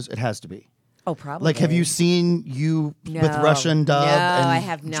languages? It has to be. Oh, probably. Like, have you seen with Russian dub? No, and, I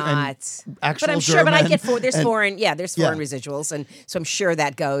have not. Actual But I'm sure. German But I get foreign and- residuals, and so I'm sure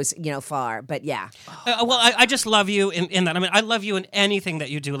that goes far. But yeah. Well, I just love you in that. I mean, I love you in anything that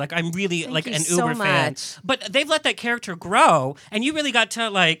you do. Like, I'm really Thank like you an so uber fan. much. But they've let that character grow, and you really got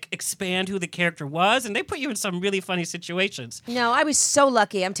to like expand who the character was, and they put you in some really funny situations. No, I was so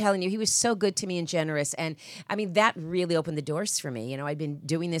lucky. I'm telling you, he was so good to me and generous, and I mean that really opened the doors for me. I'd been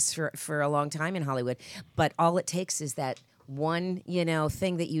doing this for a long time in Hollywood, but all it takes is that one,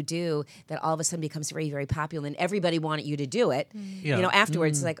 thing that you do that all of a sudden becomes very, very popular, and everybody wanted you to do it. Yeah.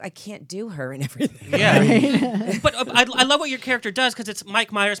 Afterwards, like I can't do her and everything. Yeah, but I love what your character does because it's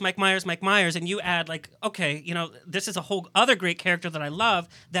Mike Myers, and you add like, okay, this is a whole other great character that I love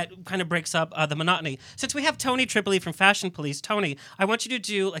that kind of breaks up the monotony. Since we have Tony Tripoli from Fashion Police, Tony, I want you to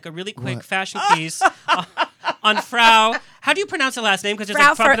do like a really quick fashion piece on Frau. How do you pronounce the last name? Because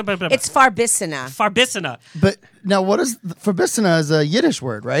It's Farbissina. Farbissina. But now, what is Farbissina? Is a Yiddish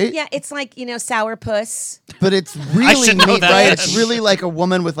word, right? Yeah, it's like sourpuss. But it's really should know neat, that. right? It's really like a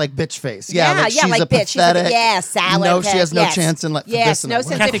woman with like bitch face. Yeah, like she's like a bitch. pathetic. Sour. No, she has no yes. chance in Yes, Farbissina. no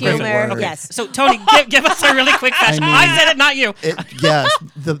sense Kathy of Griffin. humor. Okay. Yes. So Tony, give us a really quick fashion. I said it, not you. Yes,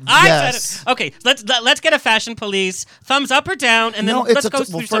 I said it. Okay, let's get a Fashion Police thumbs up or down, and then let's go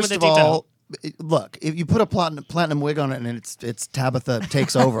through some of the detail. Look, if you put a platinum wig on it and it's Tabitha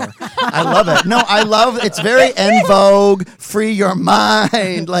takes over, I love it. No, I love it's very en vogue, free your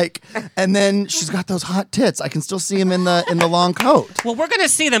mind, and then she's got those hot tits. I can still see him in the long coat. Well, we're gonna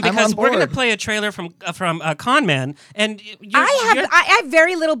see them because we're gonna play a trailer from Con Man, and I have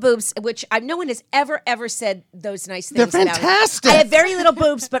very little boobs, which no one has ever said those nice things. They're fantastic. About. I have very little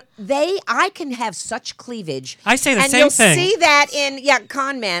boobs, but I can have such cleavage. I say the and same thing. And you'll see that in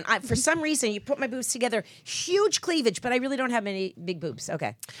Con Man. For some reason, you put my boobs together, huge cleavage, but I really don't have many big boobs.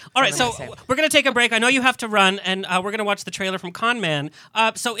 Okay. All right, so we're going to take a break. I know you have to run, and we're going to watch the trailer from Con Man.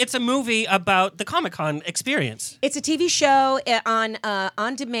 So it's a movie about the Comic-Con experience. It's a TV show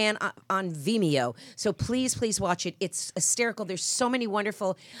on demand on Vimeo. So please watch it. It's hysterical. There's so many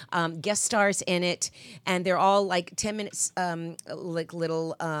wonderful guest stars in it, and they're all like 10 minutes, like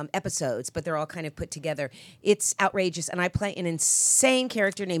little episodes, but they're all kind of put together. It's outrageous, and I play an insane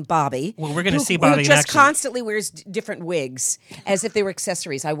character named Bobby. Well, we're going to see Bobby who in just action. constantly wears different wigs as if they were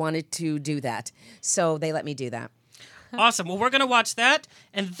accessories. I wanted to do that, so they let me do that. Awesome. Well, we're going to watch that,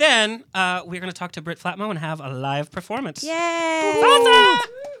 and then we're going to talk to Britt Flatmo and have a live performance. Yay! Awesome!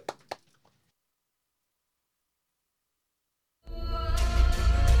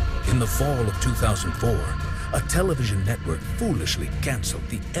 In the fall of 2004, a television network foolishly canceled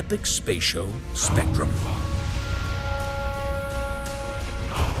the epic space show Spectrum.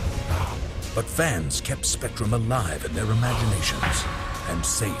 But fans kept Spectrum alive in their imaginations and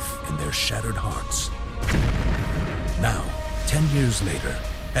safe in their shattered hearts. Now, 10 years later,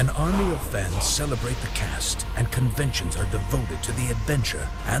 an army of fans celebrate the cast, and conventions are devoted to the adventure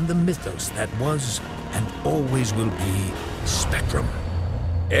and the mythos that was and always will be Spectrum.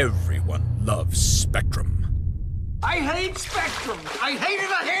 Everyone loves Spectrum. I hate Spectrum. I hate it,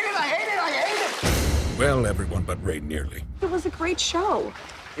 I hate it, I hate it, I hate it. Well, everyone but Ray Nearly. It was a great show.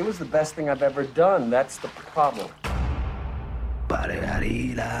 It was the best thing I've ever done. That's the problem.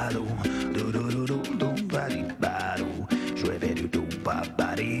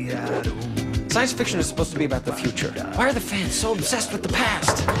 Science fiction is supposed to be about the future. Why are the fans so obsessed with the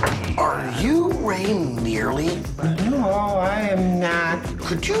past? Are you Ray Nearly? No, I am not.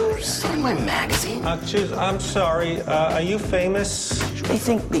 Could you sign my magazine? I'm sorry. Are you famous? They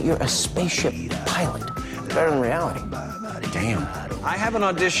think that you're a spaceship pilot. Better than reality. Damn. I have an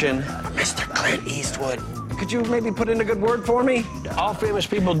audition. Mr. Clint Eastwood. Could you maybe put in a good word for me? All famous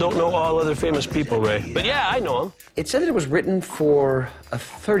people don't know all other famous people, Ray. But yeah, I know them. It said that it was written for a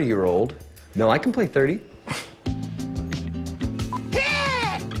 30-year-old. No, I can play 30.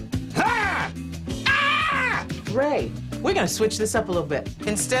 Ray, we're going to switch this up a little bit.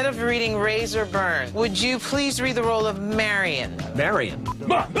 Instead of reading Razor Burn, would you please read the role of Marion? Marion?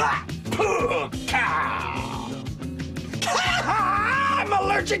 I'm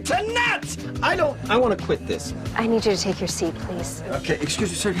allergic to nuts. I want to quit this. I need you to take your seat, please. Okay, excuse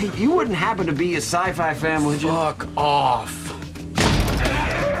me, sir. Hey, you wouldn't happen to be a sci-fi fan, would you? Fuck off.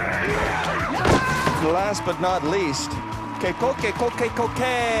 Last but not least, K.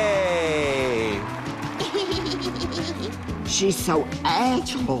 She's so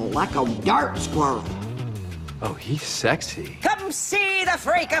agile, like a dart squirrel. Oh, he's sexy. Come see the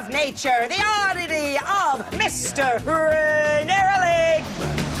freak of nature, the oddity of Mr. Neuralink.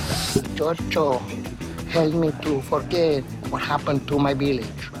 Giorgio, help me to forget what happened to my village.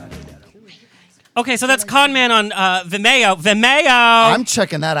 Okay, so that's Con Man on Vimeo. I'm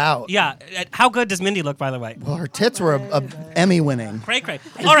checking that out. Yeah. How good does Mindy look, by the way? Well, her tits were a Emmy winning. Great.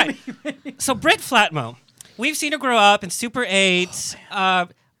 All right. So Britt Flatmo, we've seen her grow up in Super 8, a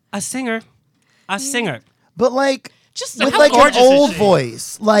singer. But like, just with like an old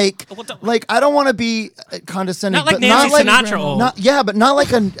voice, like I don't want to be condescending, not like but Nancy not Sinatra old. but not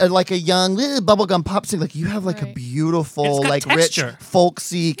like a young bubblegum pop singer. Like you have like a beautiful, like texture. rich,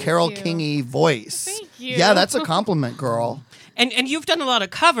 folksy, Carole Kingy voice. Thank you. Yeah, that's a compliment, girl. And you've done a lot of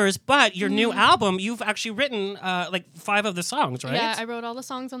covers, but your new album, you've actually written like 5 of the songs, right? Yeah, I wrote all the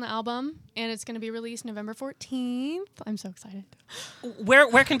songs on the album, and it's going to be released November 14th. I'm so excited.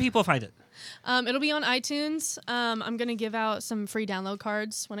 Where can people find it? It'll be on iTunes. I'm going to give out some free download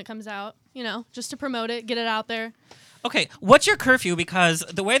cards when it comes out, just to promote it, get it out there. Okay, what's your curfew? Because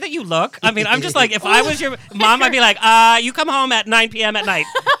the way that you look, I mean, I'm just like, if I was your mom, I'd be like, you come home at 9 p.m. at night,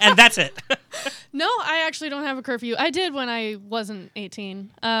 and that's it. No, I actually don't have a curfew. I did when I wasn't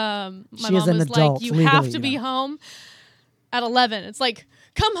 18. My mom is an was adult, like, you have legally, to be home at 11. It's like,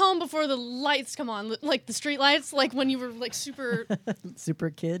 come home before the lights come on, like the street lights, like when you were like super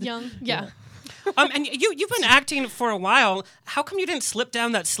kid young. Yeah. And you've been acting for a while. How come you didn't slip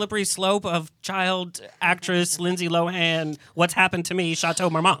down that slippery slope of child actress Lindsay Lohan? What's happened to me, Chateau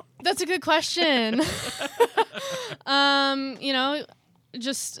Marmont? That's a good question.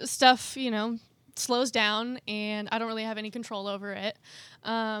 Just stuff, slows down, and I don't really have any control over it.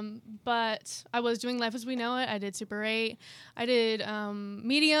 But I was doing Life as We Know It. I did Super 8. I did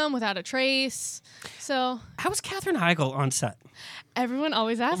Medium, Without a Trace. So how was Katherine Heigl on set? Everyone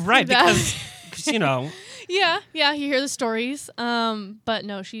always asks right, me that. because Yeah, you hear the stories. But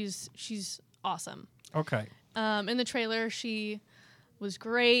no, she's awesome. Okay. In the trailer, she was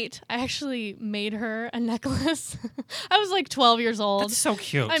great. I actually made her a necklace. I was like 12 years old. That's so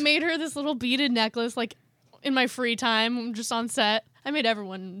cute. I made her this little beaded necklace, like in my free time, just on set. I made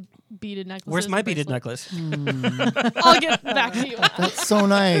everyone beaded necklaces. Where's my beaded necklace? I'll get back to you. That's so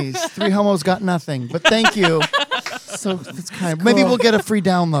nice. 3 homos got nothing, but thank you. So that's kind of, maybe we'll get a free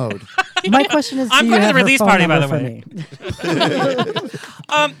download. My question is, I'm going to the release party, by the way.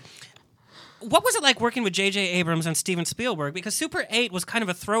 What was it like working with J.J. Abrams and Steven Spielberg? Because Super 8 was kind of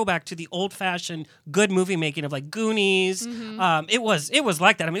a throwback to the old-fashioned good movie making of like Goonies. Mm-hmm. It was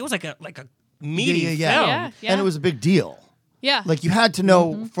like that. I mean, it was like a meaty film. Yeah. And it was a big deal. Yeah. Like you had to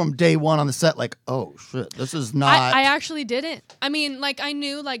know from day one on the set, like, oh shit, this is not. I actually didn't. I mean, like I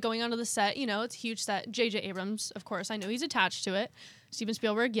knew, like going onto the set, it's a huge set. J.J. Abrams, of course, I know he's attached to it. Steven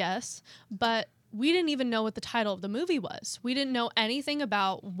Spielberg, yes, but we didn't even know what the title of the movie was. We didn't know anything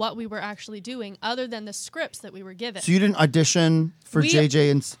about what we were actually doing other than the scripts that we were given. So you didn't audition for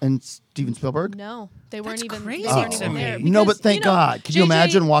JJ and Steven Spielberg? No, they weren't even. crazy They weren't even there. No, but because, thank God. Could you JJ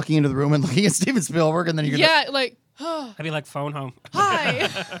imagine walking into the room and looking at Steven Spielberg and then you're yeah, like. I'd be like, phone home. Hi.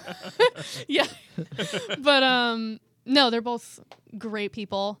 Yeah. But no, they're both great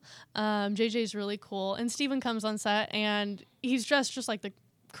people. JJ's really cool. And Steven comes on set and he's dressed just like the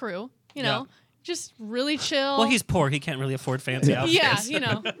crew, Yeah. Just really chill. Well, he's poor. He can't really afford fancy outfits.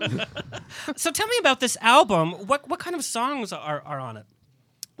 Yeah, So tell me about this album. What kind of songs are on it?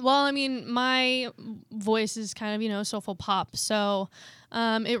 Well, I mean, my voice is kind of, soulful pop. So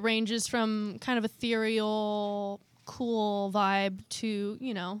it ranges from kind of ethereal, cool vibe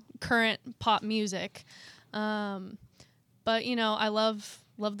to, current pop music. But, I love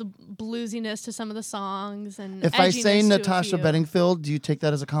the bluesiness to some of the songs. And if I say edginess to a Natasha few. Bedingfield, do you take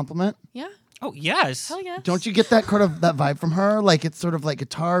that as a compliment? Yeah. Oh, yes. Hell yes. Don't you get that kind of that vibe from her? Like it's sort of like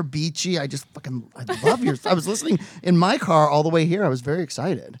guitar beachy. I love your. I was listening in my car all the way here. I was very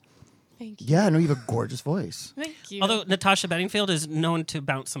excited. Thank you. Yeah, I know you have a gorgeous voice. Thank you. Although Natasha Bedingfield is known to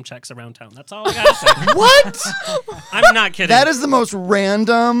bounce some checks around town. That's all I gotta say. What? I'm not kidding. That is the most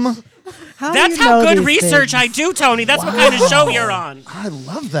random. That's how good research I do, Tony. That's what kind of show you're on. I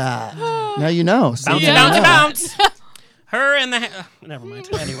love that. Now you know. See, Bounce, now you know. bounce. Her and the... never mind.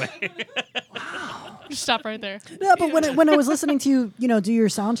 Anyway. Stop right there. Yeah, but when I was listening to you, do your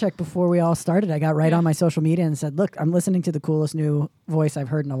sound check before we all started, I got right on my social media and said, "Look, I'm listening to the coolest new voice I've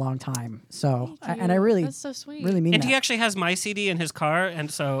heard in a long time." So, and I really, that's so sweet. really mean And that. he actually has my CD in his car, and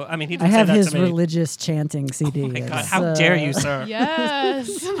so I mean, he I didn't say have that his to me. religious chanting CD. Oh my God! It's, How dare you, sir?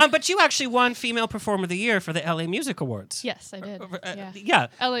 Yes. But you actually won Female Performer of the Year for the LA Music Awards. Yes, I did. Yeah.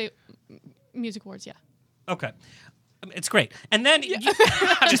 LA Music Awards. Yeah. Okay. It's great. And then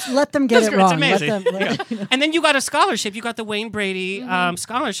just let them get it wrong. It's amazing. Let them, And then you got a scholarship. You got the Wayne Brady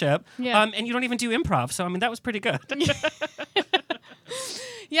scholarship. Yeah. And you don't even do improv. So I mean, that was pretty good.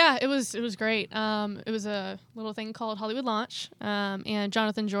 Yeah, it was great. It was a little thing called Hollywood Launch. And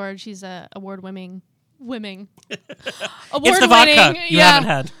Jonathan George, he's a award-winning. It's the vodka you haven't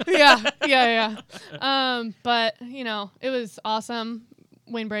had. Yeah. But it was awesome.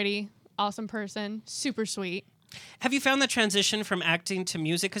 Wayne Brady, awesome person, super sweet. Have you found the transition from acting to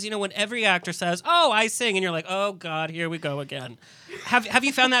music? Because when every actor says, "Oh, I sing," and you're like, "Oh God, here we go again." Have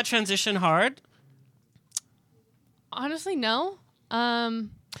you found that transition hard? Honestly, no.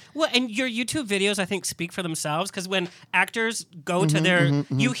 Well, and your YouTube videos, I think, speak for themselves. Because when actors go to their,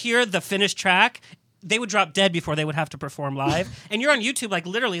 you hear the finished track. They would drop dead before they would have to perform live. And you're on YouTube, like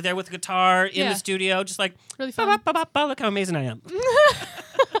literally there with a guitar in the studio, just like, really fun. Look how amazing I am.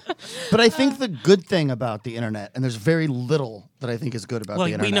 But I think the good thing about the internet, and there's very little that I think is good about the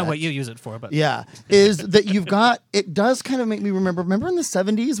internet. We know what you use it for, but yeah, is that you've got. It does kind of make me remember. Remember in the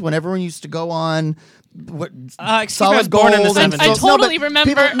 '70s when everyone used to go on. Solid Gold. Born in the 70s. I totally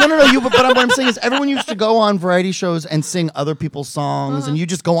remember. But what I'm saying is everyone used to go on variety shows and sing other people's songs, and you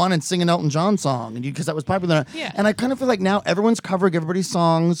just go on and sing an Elton John song, and because that was popular. Yeah. And I kind of feel like now everyone's covering everybody's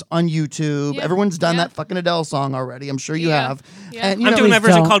songs on YouTube. Yeah. Everyone's done Yeah. that fucking Adele song already. I'm sure you have. Yeah. And, I'm doing my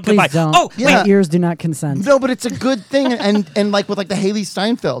version called Goodbye. Don't. Oh, yeah. My ears do not consent. No, but it's a good thing. And like with like the Haley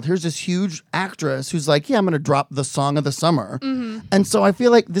Steinfeld, here's this huge actress who's like, yeah, I'm going to drop the song of the summer. And so I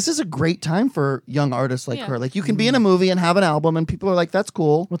feel like this is a great time for young artists like her. Like you can be in a movie and have an album and people are like, that's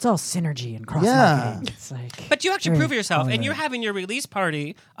cool. Well, it's all synergy and cross-marketing. It's like, but you actually prove yourself, and relevant. you're having your release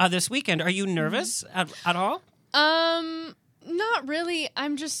party this weekend. Are you nervous at all? Not really.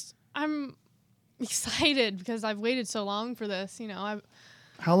 I'm excited because I've waited so long for this.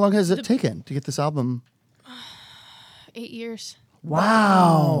 How long has it taken to get this album? 8 years.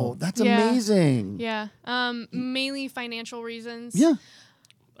 Wow. That's amazing. Yeah. Mainly financial reasons. Yeah.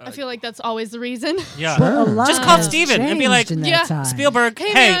 I feel like that's always the reason. Yeah. Sure. Just call Steven and be like, time. Spielberg, Hey,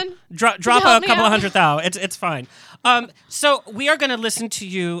 hey, man, drop a help me couple out? 100,000. It's fine. So we are going to listen to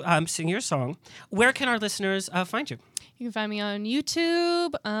you sing your song. Where can our listeners find you? You can find me on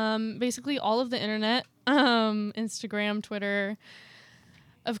YouTube, basically all of the internet, Instagram, Twitter,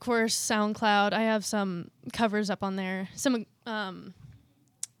 of course, SoundCloud. I have some covers up on there, some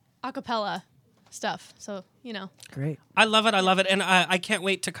acapella stuff. So, Great. I love it. And I can't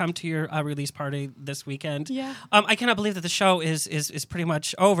wait to come to your release party this weekend. Yeah. I cannot believe that the show is pretty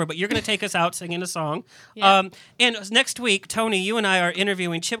much over, but you're going to take us out singing a song. Yeah. And next week, Tony, you and I are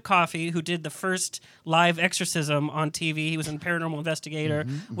interviewing Chip Coffey, who did the first live exorcism on TV. He was in Paranormal Investigator.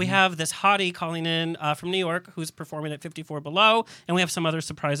 We have this hottie calling in from New York who's performing at 54 Below, and we have some other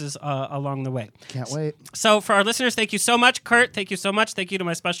surprises along the way. Can't wait. So for our listeners, thank you so much. Kurt, thank you so much. Thank you to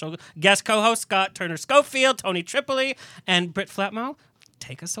my special guest co-host, Scott Turner Schofield, Tony Tripoli, and Britt Flatmo.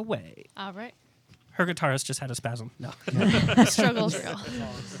 Take us away. All right. Her guitarist just had a spasm. No. Struggle's real.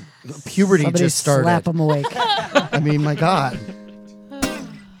 Puberty Somebody just started. slap them awake. I mean, my God.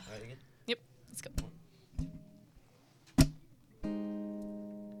 Yep. Let's go.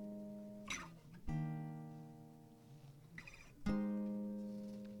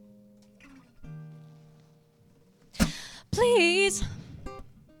 Please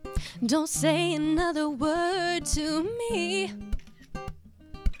don't say another word to me.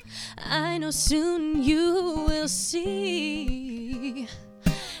 I know soon you will see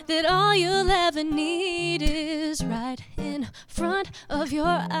that all you'll ever need is right in front of your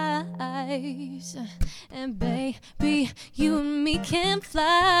eyes. And baby, you and me can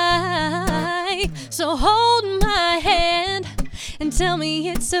fly. So hold my hand and tell me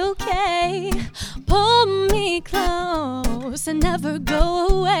it's okay. Pull me close and never go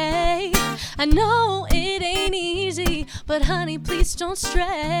away. I know it ain't easy, but honey, please don't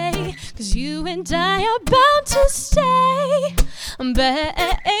stray, 'cause you and I are bound to stay.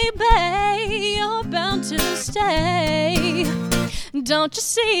 Baby, you're bound to stay. Don't you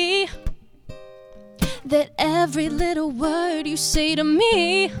see that every little word you say to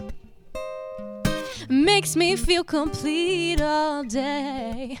me makes me feel complete all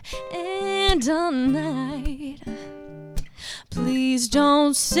day and all night? please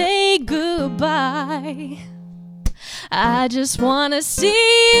don't say goodbye. I just wanna see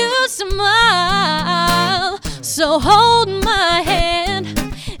you smile. So hold my hand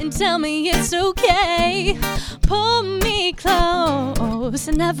and tell me it's okay. Pull me close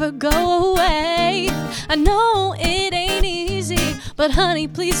and never go away. I know it ain't easy, but honey,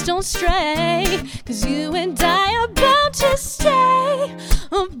 please don't stray. 'Cause you and I are bound to stay.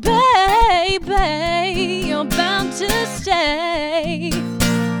 Oh, baby, you're bound to stay.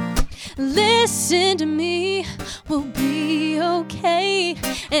 Listen to me, we'll be okay.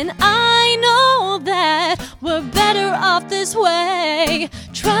 And I know that we're better off this way.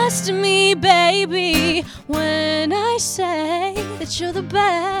 Trust me, baby, when I say that you're the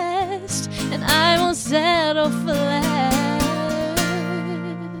best, and I won't settle for less.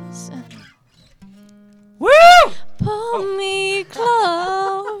 Woo! Pull me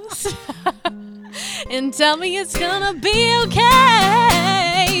close and tell me it's gonna be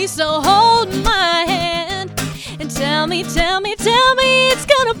okay. So hold my hand and tell me it's gonna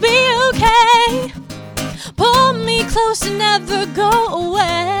be okay. Pull me close and never go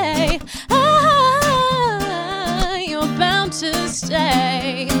away. You're bound to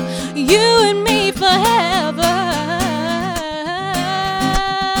stay, you and me forever.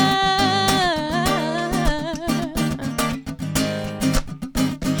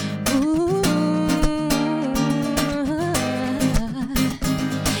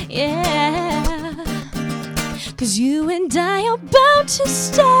 Yeah, 'cause you and I are bound to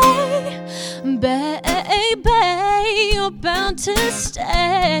stay, baby, you're bound to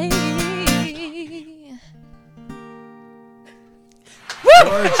stay. Woo!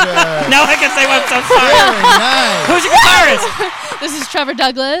 Now I can say I'm so sorry. Very nice. Who's your guitarist? This is Trevor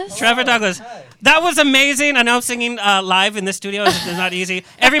Douglas. Trevor Douglas. That was amazing. I know singing live in this studio is not easy.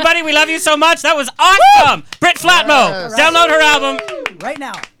 Everybody, we love you so much. That was awesome. Britt Flatmo. Yes. Download her album. Right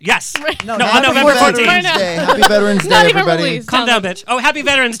now. Yes. No, on November 14th. Veterans Day. Happy Veterans Day, Not even everybody. released. Calm down, bitch. Oh, happy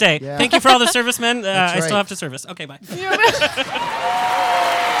Veterans Day. Yeah. Thank you for all the servicemen. That's I still right. have to service. Okay, bye.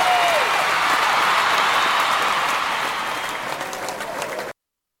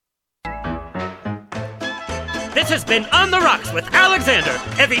 This has been On the Rocks with Alexander,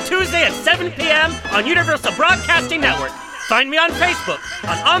 every Tuesday at 7 p.m. on Universal Broadcasting Network. Find me on Facebook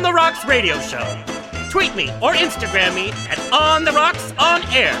on the Rocks Radio Show. Tweet me or Instagram me at On the Rocks On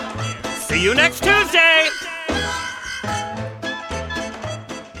Air. See you next Tuesday!